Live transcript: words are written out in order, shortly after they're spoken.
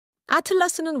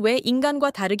아틀라스는 왜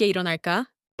인간과 다르게 일어날까?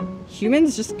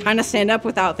 Humans just kind of stand up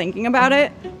without thinking about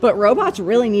it, but robots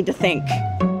really need to think.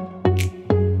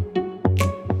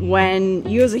 When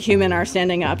you as a human are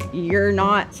standing up, you're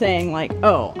not saying like,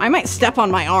 oh, I might step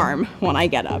on my arm when I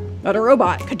get up. But a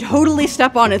robot could totally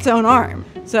step on its own arm.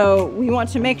 So we want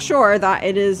to make sure that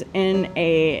it is in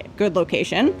a good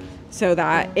location so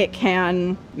that it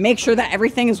can make sure that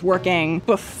everything is working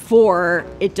before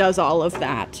it does all of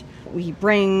that. We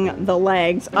bring the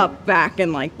legs up, back,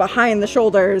 and like behind the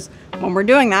shoulders. When we're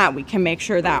doing that, we can make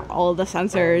sure that all of the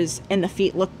sensors in the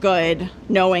feet look good,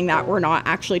 knowing that we're not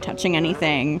actually touching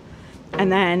anything. And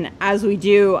then as we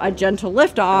do a gentle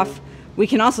lift off, we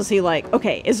can also see like,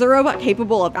 okay, is the robot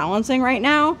capable of balancing right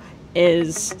now?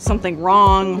 Is something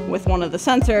wrong with one of the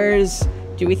sensors?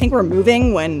 Do we think we're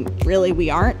moving when really we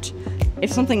aren't?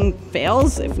 If something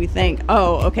fails, if we think,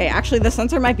 oh, okay, actually the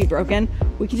sensor might be broken,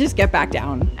 we can just get back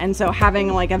down. And so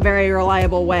having like a very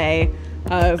reliable way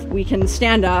of we can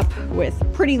stand up with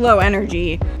pretty low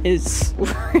energy is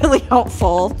really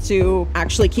helpful to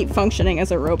actually keep functioning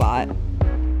as a robot.